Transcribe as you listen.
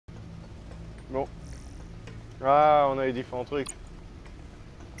Bon. Ah, on a les différents trucs.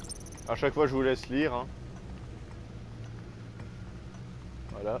 À chaque fois, je vous laisse lire. Hein.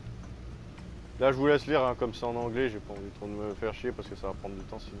 Voilà. Là, je vous laisse lire, hein, comme c'est en anglais. J'ai pas envie trop de me faire chier parce que ça va prendre du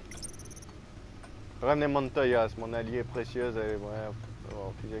temps sinon. René Montoya, mon allié précieuse. Elle est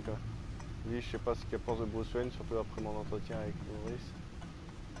ouais, quoi. Lui, je sais pas ce qu'elle pense de Bruce Wayne, surtout après mon entretien avec Maurice.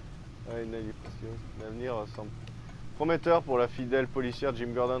 Ouais, une alliée précieuse. L'avenir semble prometteur pour la fidèle policière Jim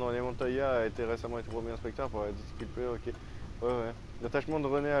Gordon. René Montoya a été récemment été promu inspecteur pour être disculpé. Ok. Ouais. L'attachement de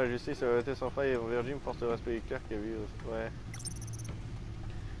René à la justice a été sans faille et envers Jim force de respect éclair qui a vu. Ouais.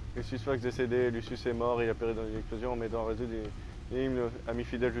 Lucius Fox décédé, Lucius est mort, il a péri dans une explosion, mais dans résoudre l'énigme ami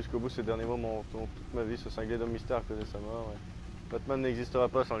fidèle jusqu'au bout. Ces derniers mots m'ont toute ma vie ce cinglé d'homme mystère à cause de sa mort. Ouais. Batman n'existera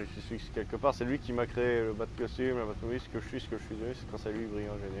pas sans Lucius Fox quelque part. C'est lui qui m'a créé le bat de costume, la Batmobile, ce que je suis devenu. C'est grâce à lui,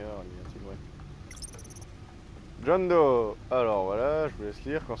 brillant ingénieur, ouais. John Doe. Alors voilà, je vous laisse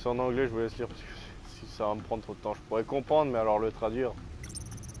lire. Quand c'est en anglais, je vous laisse lire parce que si ça va me prendre trop de temps, je pourrais comprendre, mais alors le traduire.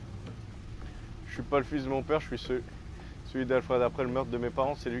 Je suis pas le fils de mon père, je suis celui d'Alfred. Après le meurtre de mes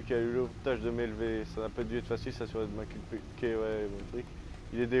parents, c'est lui qui a eu le tâche de m'élever. Ça n'a pas dû être facile, s'assurer de m'inculper. Ok, ouais, bon truc.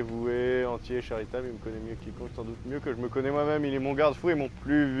 Il est dévoué, entier, charitable, il me connaît mieux que quiconque, sans doute mieux que je me connais moi-même. Il est mon garde-fou et mon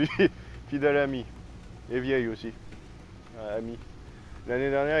plus fidèle ami. Et vieille aussi. Ami.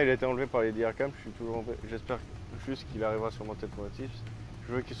 L'année dernière, il a été enlevé par les DRCAM. Je suis toujours j'espère juste qu'il arrivera sur mon tête traumatisme.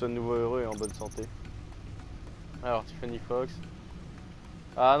 Je veux qu'il soit de nouveau heureux et en bonne santé. Alors, Tiffany Fox.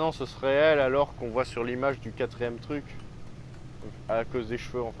 Ah non, ce serait elle alors qu'on voit sur l'image du quatrième truc. À cause des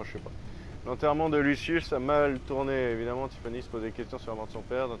cheveux, enfin je sais pas. L'enterrement de Lucius a mal tourné. Évidemment, Tiffany se pose des questions sur la mort de son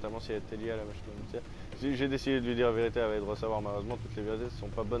père, notamment si elle était liée à la machine militaire. J'ai décidé de lui dire la vérité, elle avait de recevoir. Malheureusement, toutes les vérités ne sont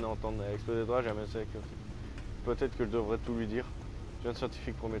pas bonnes à entendre. Elle a explosé de rage, elle m'a dit que peut-être que je devrais tout lui dire. Jeune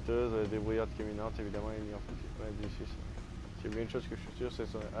scientifique prometteuse, débrouillarde éminente, évidemment, il y a en fait ouais, Lucius. S'il y a bien une chose que je suis sûr, c'est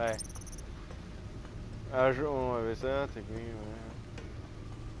son. Ouais. Ah, on avait ça, technique, ouais.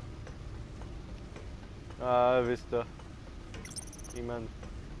 Ah, Vesta. Iman.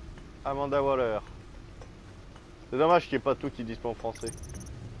 Amanda Waller. C'est dommage qu'il n'y ait pas tout qui dise pas en français.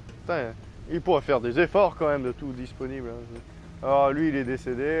 Putain, il pourrait faire des efforts quand même de tout disponible. Hein. Alors lui il est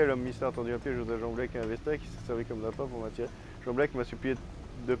décédé, l'homme mystère a tendu un piège aux agents Black et un Vesta qui s'est servi comme d'appât pour m'attirer. Jean Black m'a supplié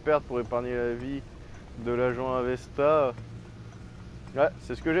de perdre pour épargner la vie de l'agent Avesta. Ouais,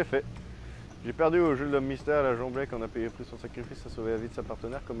 c'est ce que j'ai fait. J'ai perdu au jeu de l'homme mystère, l'agent Black en a payé pris son sacrifice à sauver la vie de sa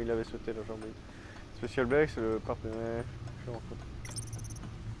partenaire comme il l'avait souhaité l'agent Black. Special Black, c'est le partenaire. Je suis en faute.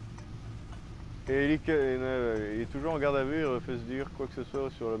 Et il est toujours en garde à vue, il refuse de dire quoi que ce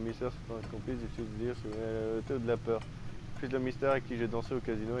soit sur l'homme mystère, c'est un complice, il refuse de dire sur la tête de la peur. Le fils de l'homme mystère avec qui j'ai dansé au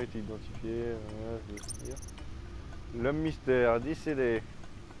casino a été identifié. L'homme mystère, décédé.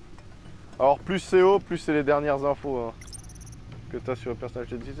 Alors plus c'est haut, plus c'est les dernières infos hein, que tu as sur le personnage.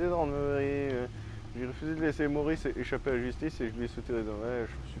 J'ai décidé j'ai refusé de laisser Maurice échapper à la justice et je lui ai sauté les dents. Ouais,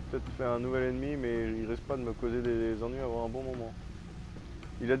 je me suis peut-être fait un nouvel ennemi, mais il risque pas de me causer des ennuis avant un bon moment.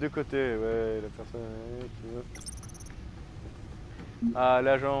 Il a deux côtés, ouais, la personne qui veut. Ah,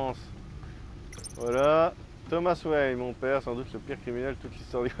 l'agence. Voilà. Thomas Wayne, mon père, sans doute le pire criminel de toute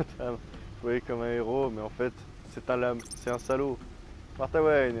l'histoire du Gotham. Vous voyez comme un héros, mais en fait, c'est un salaud. Martha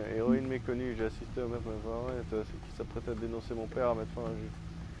Wayne, héroïne méconnue, j'ai assisté au même qui s'apprêtait à dénoncer mon père à mettre fin à un juge.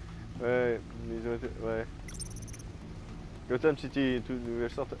 Ouais. Gotham City, toute nouvelle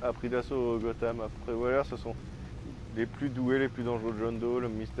sorte a pris d'assaut au Gotham. Après Waller, ce sont les plus doués, les plus dangereux. John Doe, le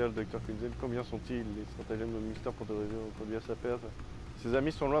mystère, le Dr. Quinzel. Combien sont-ils les stratagèmes de mystère pour te conduire à sa perte? Ses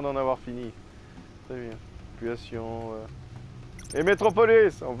amis sont loin d'en avoir fini. Très bien. Population. Et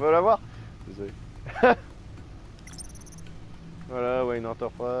Metropolis, on veut l'avoir? Désolé. Voilà, Wayne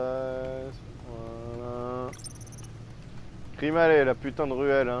Enterprise. Voilà. Crime Alley, la putain de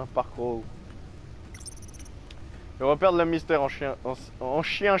ruelle, hein, Park Row. Le repère de la mystère en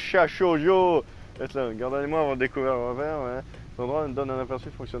chien chat shoujo. Gardez-moi avant de découvrir le revers. Ouais. Cet endroit me donne un aperçu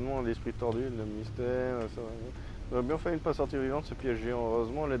du fonctionnement de l'esprit tordu, de mystère. J'aurais bien failli ne pas sortir vivant de ce piège géant.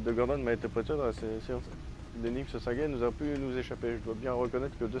 Heureusement, l'aide de Gordon m'a été précieuse dans la séance d'énigmes ce cinglé nous a pu nous échapper. Je dois bien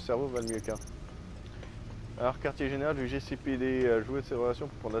reconnaître que deux cerveaux valent mieux qu'un. Alors, quartier général du GCPD a joué de ses relations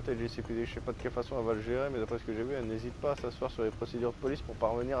pour prendre la tête du GCPD. Je sais pas de quelle façon elle va le gérer, mais d'après ce que j'ai vu, elle n'hésite pas à s'asseoir sur les procédures de police pour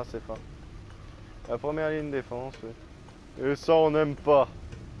parvenir à ses fins. La première ligne de défense. Et ça, on n'aime pas.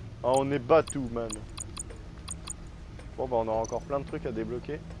 Ah, on est batou, man. Bon, bah, on aura encore plein de trucs à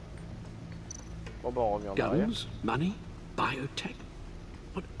débloquer. Bon, bah, on revient en arrière. Guns, money, biotech.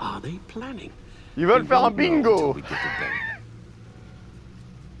 What are they planning? Ils veulent faire un bingo!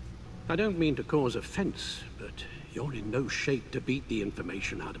 I don't mean to cause offense, but you're in no shape to beat the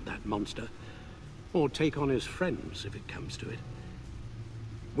information out of that monster, or take on his friends if it comes to it.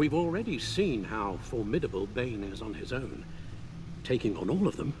 We've already seen how formidable Bane is on his own. Taking on all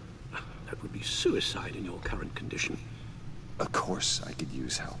of them, that would be suicide in your current condition. Of course I could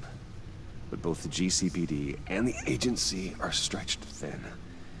use help. But both the GCPD and the agency are stretched thin.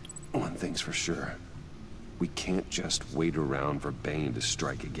 One thing's for sure. We can't just wait around for Bane to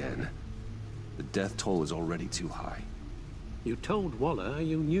strike again. The death toll is already too high. You told Waller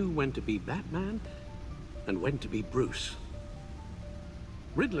you knew when to be Batman and when to be Bruce.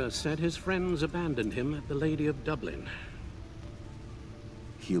 Riddler said his friends abandoned him at the Lady of Dublin.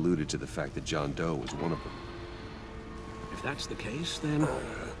 He alluded to the fact that John Doe was one of them. If that's the case, then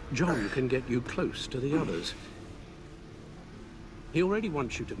John can get you close to the others. He already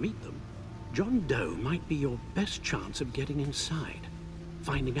wants you to meet them. John Doe might be your best chance of getting inside,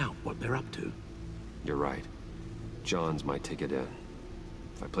 finding out what they're up to. You're right. John's my ticket in.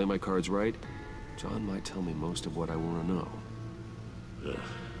 If I play my cards right, John might tell me most of what I want to know.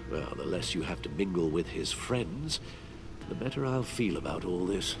 Well, the less you have to mingle with his friends, the better I'll feel about all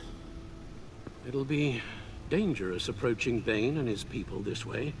this. It'll be dangerous approaching Bane and his people this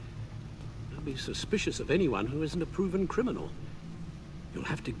way. They'll be suspicious of anyone who isn't a proven criminal. You'll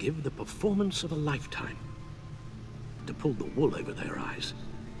have to give the performance of a lifetime to pull the wool over their eyes.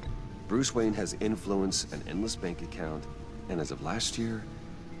 Bruce Wayne has influence, an endless bank account, and as of last year,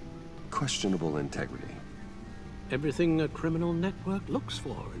 questionable integrity. Everything a criminal network looks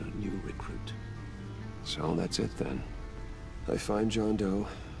for in a new recruit. So that's it then. I find John Doe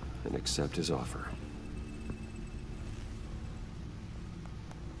and accept his offer.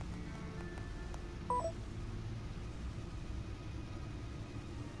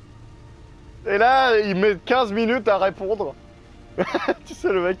 Et là, il met 15 minutes à répondre. Tu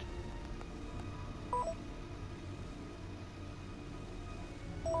sais, le mec.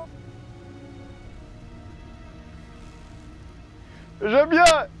 J'aime bien.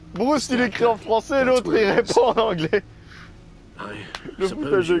 Bruce, il écrit en français, l'autre, il répond en anglais. Le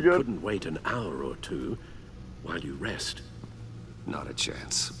foutage de gueule. Couldn't wait an hour or two while you rest. Not a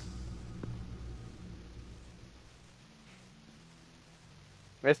chance.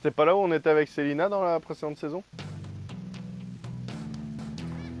 Mais c'était pas là où on était avec Selina dans la précédente saison?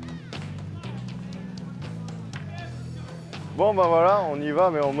 Bon bah voilà, on y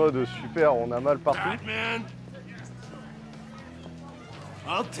va mais en mode super, on a mal partout. Batman?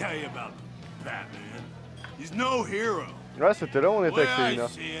 I'll tell you about Batman. He's no hero. Ouais, c'était là où on était avec The way I Selina.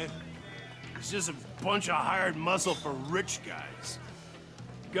 see it, he's just a bunch of hired muscle for rich guys.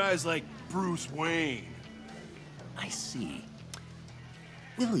 Guys like Bruce Wayne. I see.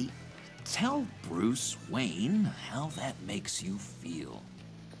 Willie, tell Bruce Wayne how that makes you feel.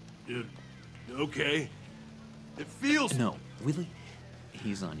 Okay. It feels... No, Willie,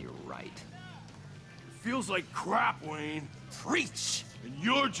 he's on your right. It feels like crap, Wayne. Preach! And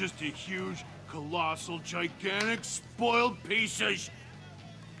you're just a huge, colossal, gigantic, spoiled piece of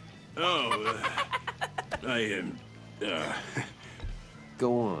Oh, I am...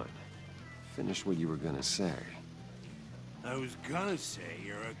 Go on. Finish what you were gonna say. I was gonna say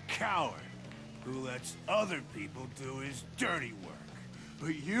you're a coward who lets other people do his dirty work.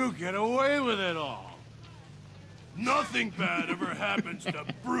 But you get away with it all. Nothing bad ever happens to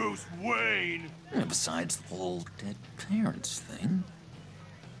Bruce Wayne. And besides the whole dead parents thing.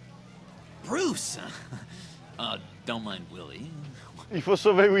 Bruce! Don't mind Willie. Il faut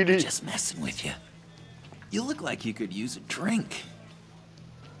sauver Willy. Just messing with you. You look like you could use a drink.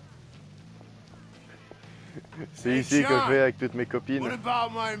 C'est ici que je vais avec toutes mes What copines.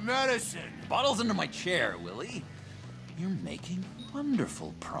 about my medicine? Bottle's under my chair, Willie. You're making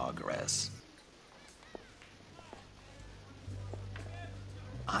wonderful progress.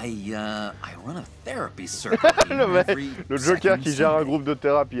 I run a therapy circle Le mec, every le Joker second qui gère un Sunday. groupe de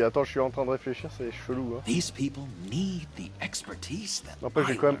thérapie. Attends, je suis en train de réfléchir, c'est chelou. Hein. These people need the expertise that N'empêche,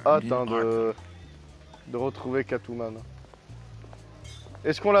 j'ai I quand même learned hâte in hein, Arkham. de retrouver Catwoman.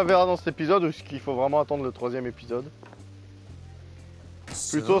 Est-ce qu'on la verra dans cet épisode ou est-ce qu'il faut vraiment attendre le 3e épisode?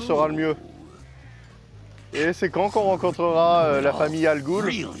 Plutôt sera le mieux. Et c'est quand qu'on rencontrera la famille Al Ghul?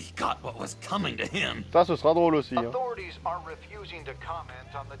 Really got what was coming to him. Ça, ce sera drôle aussi. Hein. Authorities are refusing to comment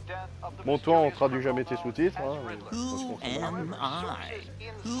on the death of the Bon, toi, on mysterious traduit jamais tes criminal sous-titres. known Hein, as Riddler. Who am I?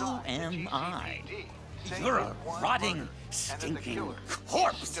 Who am I? You're a rotting, stinking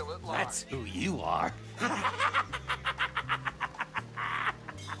corpse. That's who you are.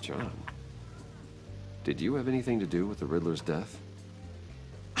 John, did you have anything to do with the Riddler's death?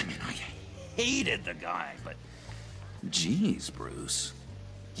 I mean, I hated the guy, but... Geez, Bruce.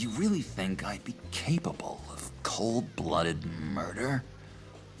 You really think I'd be capable of cold-blooded murder?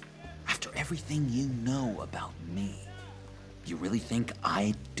 After everything you know about me? You really think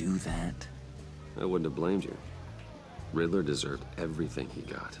I'd do that? I wouldn't have blamed you. Riddler deserved everything he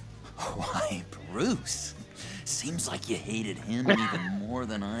got. Why, Bruce? Seems like you hated him even more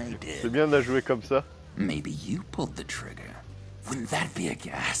than I C'est did. bien de la jouer comme ça. Maybe you pulled the trigger. Wouldn't that be a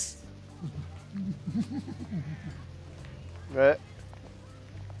guess? Ouais.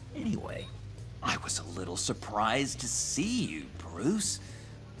 Anyway, I was a little surprised to see you, Bruce.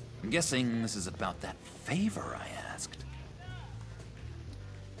 I'm guessing this is about that favor I asked.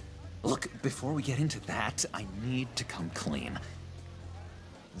 Look, before we get into that, I need to come clean.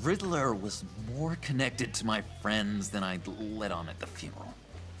 Riddler was more connected to my friends than I'd let on at the funeral.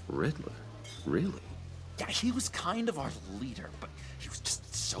 Riddler? Really? Yeah, he was kind of our leader, but he was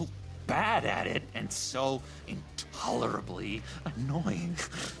just so bad at it and so intolerably annoying.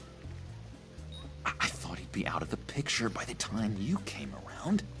 I thought he'd be out of the picture by the time you came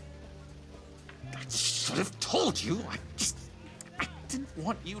around. I should have told you. I didn't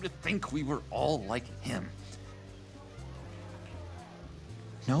want you to think we were all like him.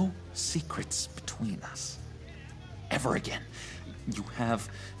 No secrets between us. Ever again. You have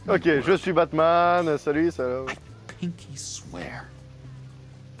no Ok, word. je suis Batman, salut, ça... I pinky swear.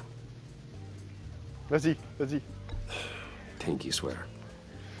 Vas-y, vas-y. Pinky swear.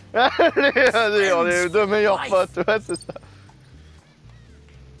 Allez, allez, on est les deux meilleurs potes, ouais, c'est ça.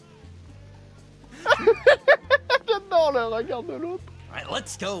 J'adore le regard de l'autre. All right,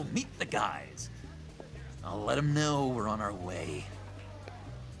 let's go meet the guys. I'll let them know we're on our way.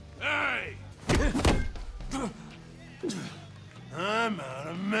 Hey! I'm out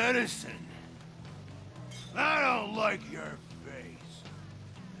of medicine. I don't like your face.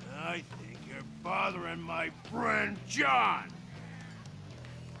 I think you're bothering my friend John.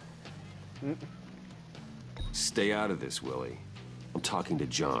 Stay out of this, Willie. I'm talking to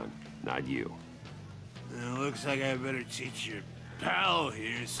John, not you. It looks like I better teach your pal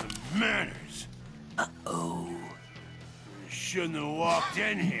here some manners. Uh-oh. You shouldn't have walked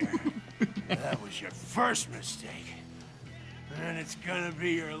in here. That was your first mistake. And it's gonna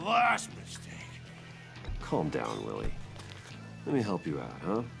be your last mistake. Calm down, Willie. Let me help you out,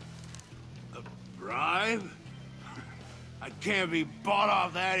 huh? A bribe? I can't be bought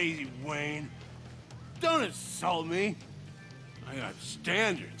off that easy, Wayne. Don't insult me. I got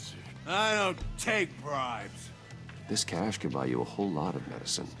standards. I don't take bribes. This cash could buy you a whole lot of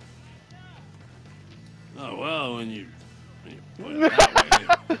medicine. Oh, well, when you put it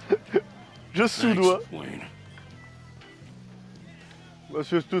that way. Je soudoie. Thanks, Wayne. Parce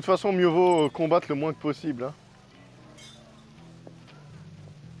que de toute façon, mieux vaut combattre le moins que possible. Hein.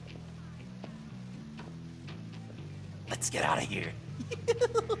 Let's get out of here.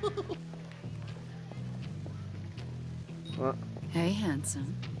 Ouais. Hey,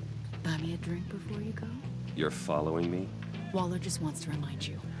 handsome. Buy me a drink before you go? You're following me? Waller just wants to remind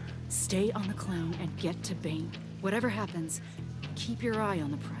you. Stay on the clown and get to Bane. Whatever happens, keep your eye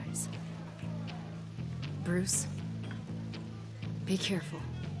on the prize. Bruce, be careful.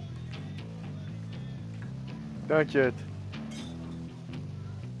 T'inquiète.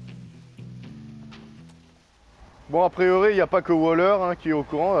 Bon, a priori, il n'y a pas que Waller hein, qui est au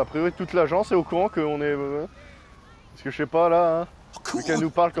courant. A priori, toute l'agence est au courant qu'on est... Parce que je sais pas, là, hein. Cool. Qu'elle nous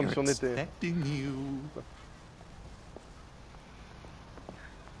parle comme They're si on était... expecting you.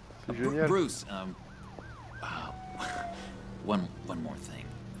 C'est génial. Bruce, one more thing.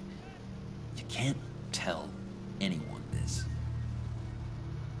 You can't tell anyone this.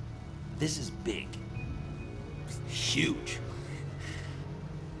 This is big. Huge.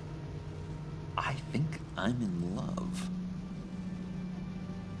 I think I'm in love.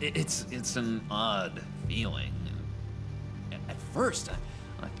 It's an odd feeling. At first,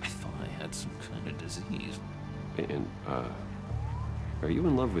 I thought I had some kind of disease. And, are you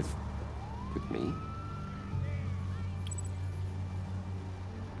in love with me?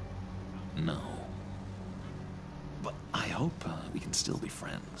 No. But I hope we can still be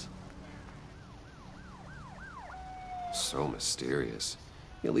friends. So mysterious.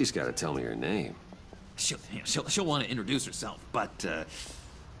 You at least gotta tell me your name. She'll want to introduce herself, but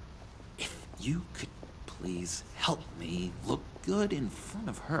if you could please help me look good in front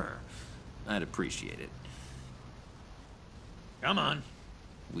of her, I'd appreciate it. Come on.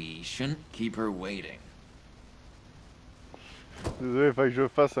 We shouldn't keep her waiting. Désolé, il fallait que je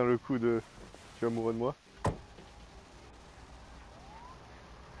fasse hein, le coup de... Tu es amoureux de moi?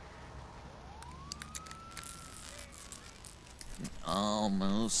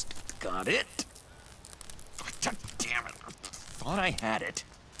 Almost got it. God damn it. I thought I had it.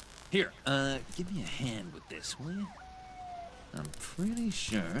 Here, give me a hand with this, will you? I'm pretty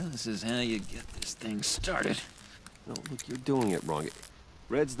sure this is how you get this thing started. No, look, you're doing it wrong.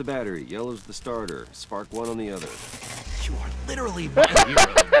 Red's the battery, yellow's the starter, spark one on the other. You are literally my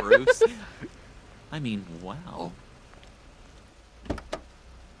hero, Bruce. I mean, wow.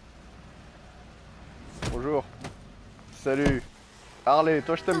 Bonjour. Salut. Harley,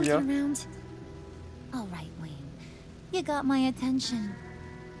 toi je t'aime bien. Around. All right, Wayne. You got my attention.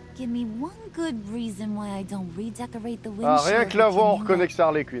 Give me one good reason why I don't redecorate the windshield. Ah, rien que la voix, on reconnaît que c'est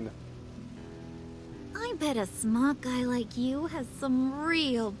Harley Quinn. I bet a smart guy like you has some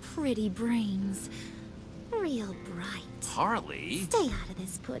real pretty brains. Real bright. Harley? Stay out of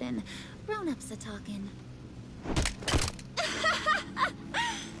this, Puddin'. Grown-ups are talking.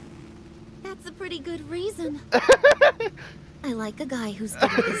 That's a pretty good reason. I like a guy who's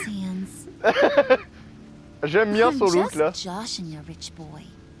good with his hands. J'aime bien son look là. I'm just joshing you, rich boy.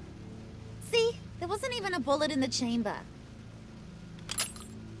 See, there wasn't even a bullet in the chamber.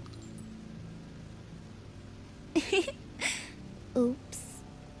 Oops.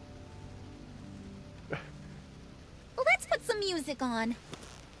 Well, let's put some music on.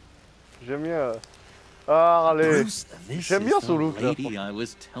 J'aime bien. Ah, Harley. Bruce, this J'aime bien is son the look là. lady I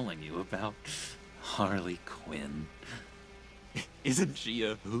was telling you about. Harley Quinn. Isn't she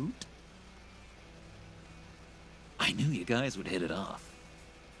a hoot? I knew you guys would hit it off.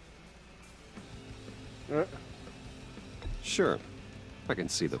 Sure. I can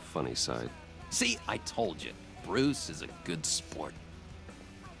see the funny side. See, I told you. Bruce is a good sport.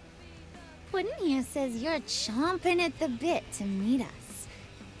 Puddin' here says you're chomping at the bit to meet us.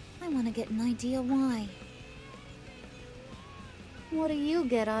 I want to get an idea why. What do you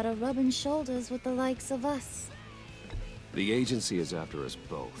get out of rubbing shoulders with the likes of us? The agency is after us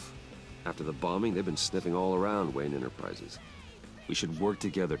both. After the bombing, they've been sniffing all around Wayne Enterprises. We should work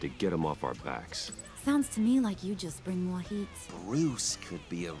together to get them off our backs. Sounds to me like you just bring more heat. Bruce could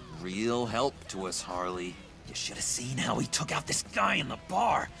be a real help to us, Harley. You should have seen how he took out this guy in the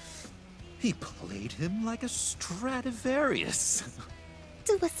bar. He played him like a Stradivarius.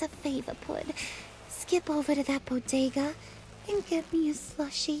 Do us a favor, Pud. Skip over to that bodega and get me a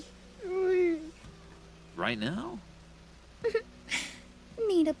slushie. Right now?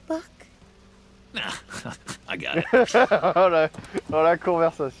 Need a buck? Nah, I got it. Oh la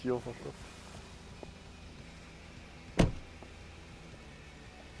conversation, franchement.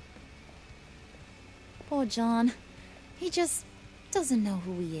 Poor John. He just doesn't know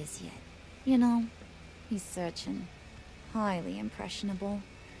who he is yet. You know, he's searching. Highly impressionable.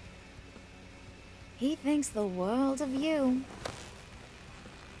 He thinks the world of you.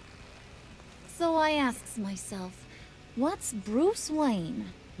 So I asks myself, what's Bruce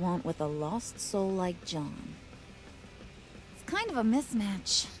Wayne want with a lost soul like John? It's kind of a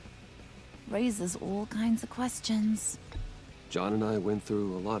mismatch. Raises all kinds of questions. John and I went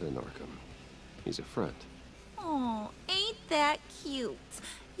through a lot in Arkham. He's a friend. Oh, ain't that cute?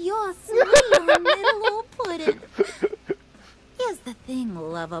 You're sweet on little old Puddin'. Here's the thing,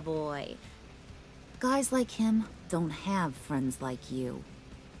 lover boy. Guys like him don't have friends like you.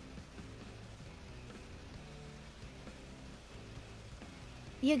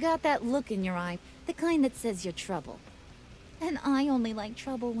 You got that look in your eye, the kind that says you're trouble. And I only like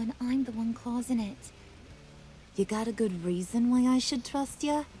trouble when I'm the one causing it. You got a good reason why I should trust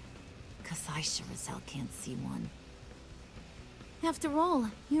you? 'Cause I sure as hell can't see one. After all,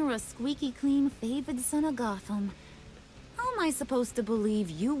 you're a squeaky clean favored son of Gotham. How am I supposed to believe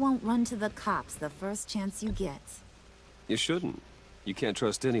you won't run to the cops the first chance you get? You shouldn't. You can't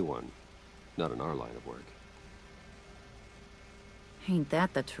trust anyone. Not in our line of work. Ain't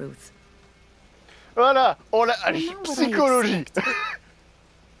that the truth? Voilà, on l'a. You know what I Psychologie.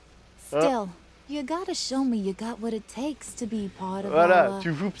 Still, you gotta show me you got what it takes to be part of Voilà, our...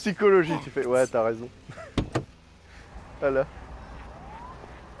 tu joues psychologie, tu fais. Ouais, t'as raison. Voilà.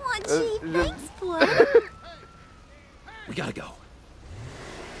 Oh, gee, thanks, Blood. We gotta go.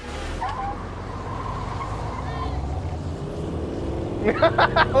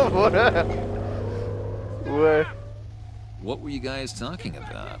 Voilà. Ouais. What were you guys talking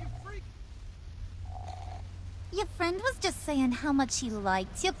about? Your friend was just saying how much he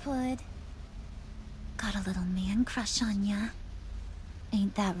liked you, Pud. Got a little man crush on ya.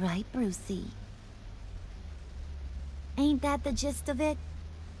 Ain't that right, Brucey? Ain't that the gist of it?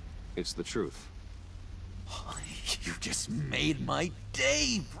 It's the truth. You just made my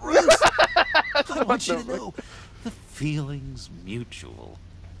day, Bruce! I want you to know, the feeling's mutual.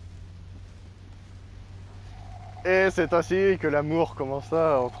 Et c'est ainsi que l'amour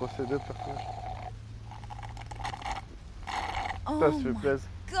commença entre ces deux personnages. Ça Oh se fait my plaisir.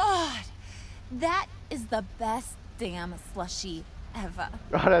 god! That is the best damn slushie ever.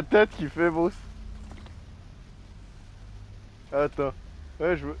 Ah, la tête qu'il fait, Bruce. Attends.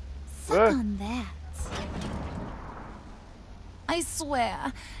 Ouais, je veux... Suck Ouais. on that. I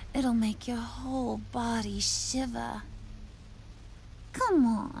swear, it'll make your whole body shiver. Come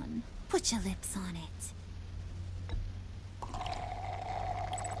on, put your lips on it.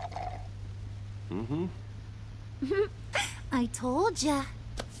 Mm-hmm. I told ya.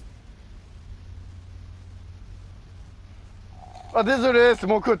 Ah désolé, c'est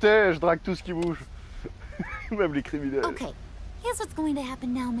mon côté, je drague tout ce qui bouge. Même les criminels. Okay, here's what's going to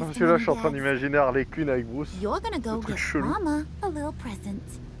happen now, Parce Mr. que là, je suis en train Moneybags. d'imaginer Harley Quinn avec Bruce. You're gonna go truc get chelou. Mama a little present.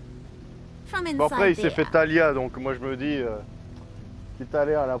 From inside Bon après, il s'est there. fait Talia, donc moi je me dis, quitte à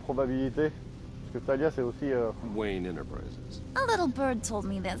aller à la probabilité, parce que Talia c'est aussi... Wayne Enterprises. A little bird told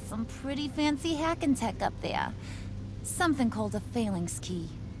me there's some pretty fancy hacking tech up there. Something called a phalanx key.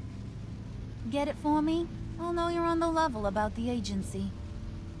 Get it for me? I'll know you're on the level about the agency.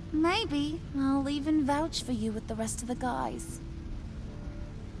 Maybe I'll even vouch for you with the rest of the guys.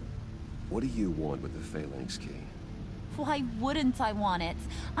 What do you want with the phalanx key? Why wouldn't I want it?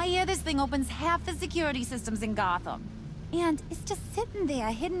 I hear this thing opens half the security systems in Gotham. And it's just sitting there,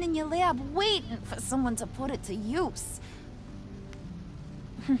 hidden in your lab, waiting for someone to put it to use.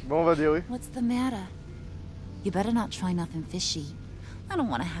 Bon, on va dire oui. What's the matter? You better not try nothing fishy. I don't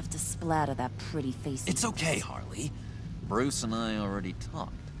want to have to splatter that pretty face. It's okay, Harley. Bruce and I already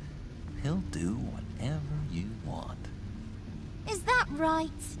talked. He'll do whatever you want. Is that right?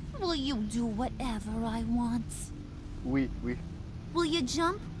 Will you do whatever I want? Oui, oui. Will you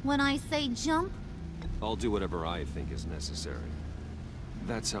jump when I say jump? I'll do whatever I think is necessary.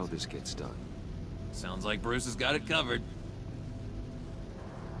 That's how this gets done. Sounds like Bruce has got it covered.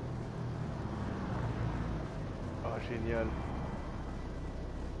 Oh, génial.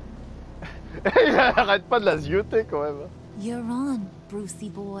 Il arrête pas de la zioter quand même. You're on, Brucey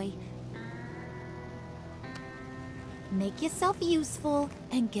boy. Make yourself useful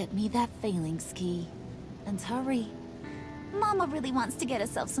and get me that phalanx key. And hurry. Mama really wants to get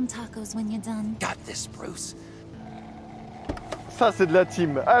herself some tacos when you're done. Got this, Bruce. Ça c'est de la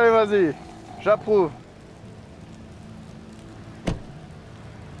team. Allez, vas-y. J'approuve.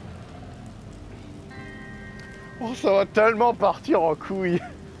 Oh, ça va tellement partir en couille.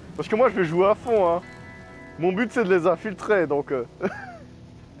 Parce que moi je vais jouer à fond, hein. Mon but c'est de les infiltrer, donc...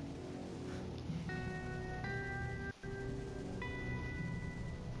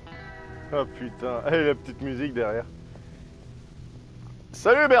 Oh putain, allez la petite musique derrière.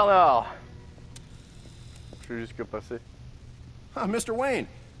 Salut Bernard. Je suis juste que passé. Mr. Wayne.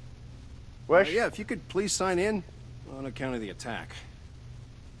 Wesh. Yeah, if you could please sign in on account of the attack.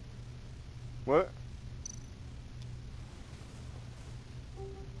 Ouais.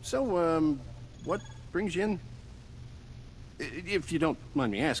 So, what brings you in? If you don't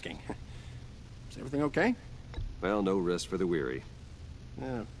mind me asking. Is everything okay? Well, no rest for the weary.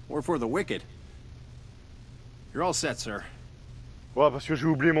 Or for the wicked. You're all set, sir. Ouais, parce que j'ai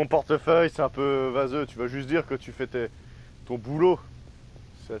oublié mon portefeuille, c'est un peu vaseux. Tu vas juste dire que tu fais ton boulot.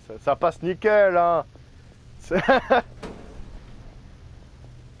 Ça passe nickel, hein.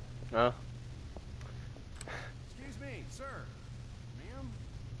 Hein? Excuse me, sir. Ma'am,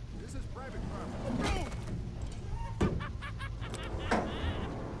 this is private property.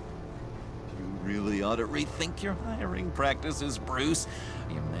 You really ought to rethink your hiring practices, Bruce.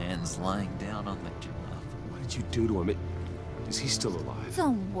 Your man's lying down on the job. What did you do to him? Is he still alive?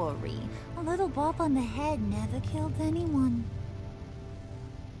 Don't worry. A little bump on the head never killed anyone.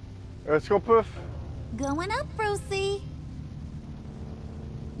 Est-ce qu'on peut... Going up, Brucey.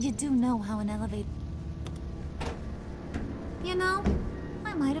 You do know how an elevator... You know,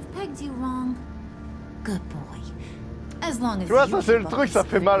 I might have pegged you wrong. Good boy. As long as Tu vois, you ça c'est keep le up truc, this ça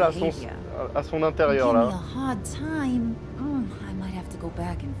fait good mal behavior. à son intérieur, Give me là. a hard time. I might have to go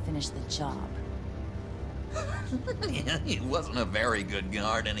back and finish the job. Yeah, he wasn't a very good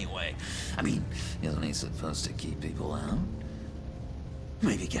guard anyway. I mean, isn't he supposed to keep people out?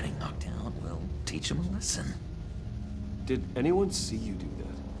 Maybe getting knocked out will teach him a lesson. Did anyone see you do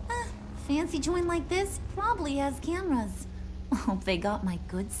that? Fancy joint like this probably has cameras. Hope they got my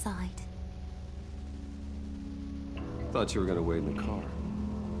good side. Thought you were gonna wait in the car.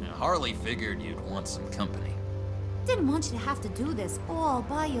 Now, Harley figured you'd want some company. Didn't want you to have to do this all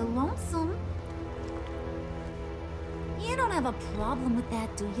by your lonesome. You don't have a problem with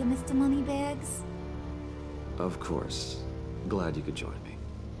that, do you, Mr. Moneybags? Of course. Glad you could join me.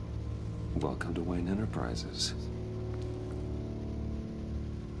 Welcome to Wayne Enterprises.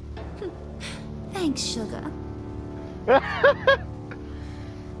 Thanks, sugar.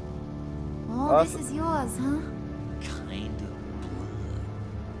 Ah, This is yours, huh? Kind of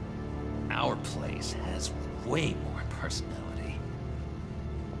blood. Our place has way more personality.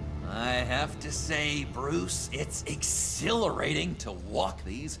 have to say, Bruce, it's exhilarating to walk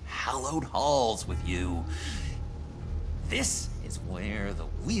these hallowed halls with you. This is where the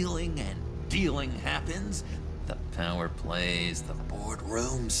wheeling and dealing happens, the power plays, the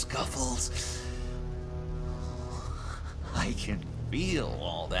boardroom scuffles. I can feel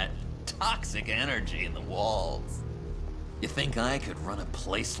all that toxic energy in the walls. You think I could run a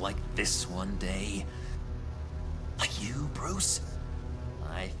place like this one day? Like you, Bruce?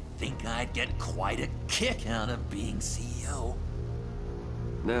 I think I'd get quite a kick out of being CEO.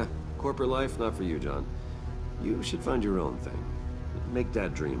 Nah, corporate life, not for you, John. You should find your own thing. Make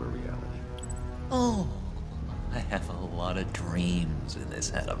that dream a reality. Oh, I have a lot of dreams in this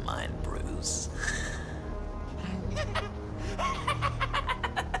head of mine, Bruce.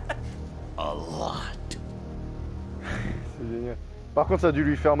 A lot. C'est génial. Par contre, ça a dû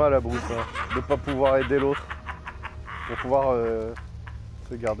lui faire mal à Bruce, hein, de pas pouvoir aider l'autre. Pour pouvoir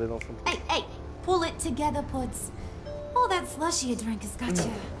se garder dans son... Hey, hey! Pull it together, Puds. All that slushy you drink has got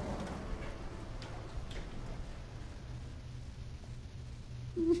you.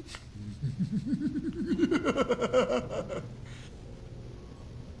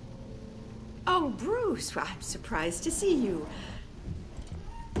 Oh, Bruce, well, I'm surprised to see you.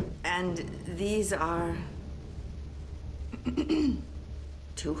 And these are...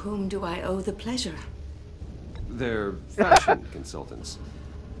 To whom do I owe the pleasure? They're fashion consultants.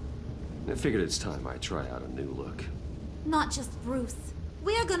 I figured it's time I try out a new look. Not just Bruce.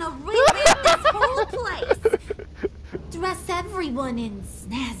 We're gonna revamp this whole place! Dress everyone in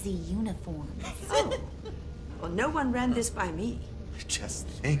snazzy uniforms. Oh. Well, no one ran this by me. Just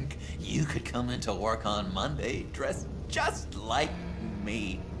think, you could come into work on Monday dressed just like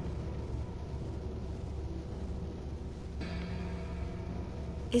me.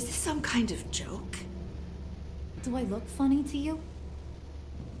 Is this some kind of joke? Do I look funny to you?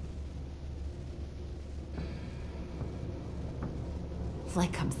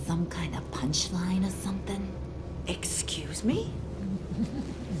 Like I'm some kind of punchline or something? Excuse me?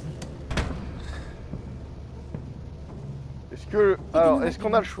 Est-ce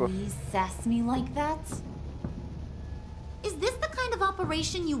qu'on a le choix? Please sass me like that? Is this the kind of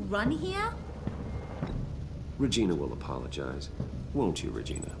operation you run here? Regina will apologize. Won't you,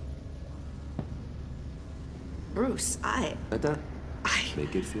 Regina? Bruce, I...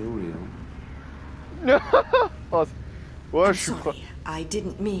 Make it feel real. Oh, ouais, I'm je suis pas... sorry. I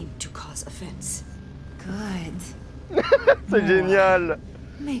didn't mean to cause offense. Good. C'est génial.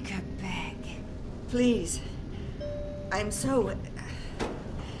 Make her beg. Please. I'm so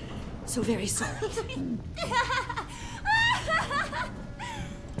very sorry.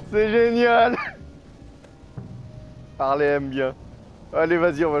 C'est génial. Harley aime bien. Allez,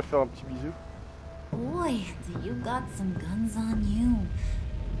 vas-y, on va faire un petit bisou. Boy, do you got some guns on you.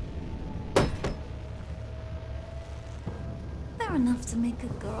 They're enough to make a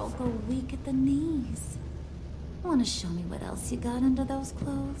girl go weak at the knees. Wanna show me what else you got under those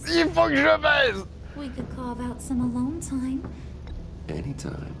clothes? Il faut que je baise. We could carve out some alone time.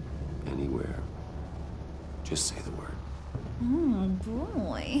 Anytime, anywhere. Just say the word. Oh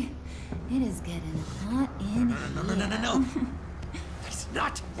boy, it is getting hot in here. No. That's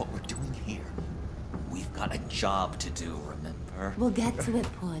not what we're doing here. We've got a job to do, remember? We'll get to it,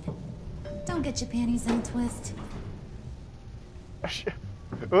 Pud. Don't get your panties in a twist.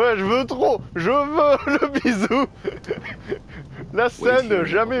 Ouais, je veux trop. Je veux le bisou. La scène,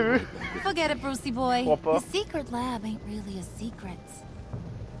 jamais vue. Forget it, Brucey boy. Crois pas. The secret lab ain't really a secret.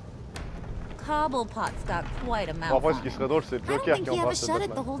 Cobblepot's got quite a mouth. Bon, après, ce on qui him. serait drôle, c'est le I don't Joker think qui he ever embrasse shut it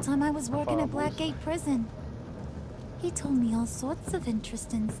the Batman. whole time I was working Enfin, at Blackgate Prison. He told me all sorts of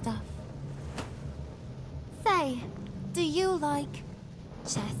interesting stuff. Say, do you like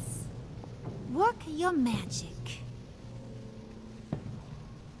chess? Work your magic.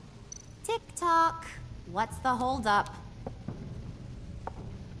 Tick-tock. What's the holdup?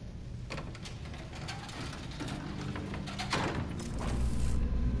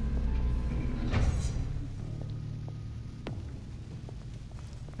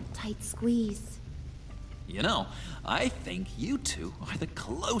 Tight squeeze. You know, I think you two are the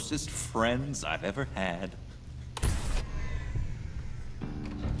closest friends I've ever had.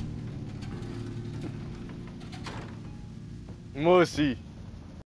 Moi aussi.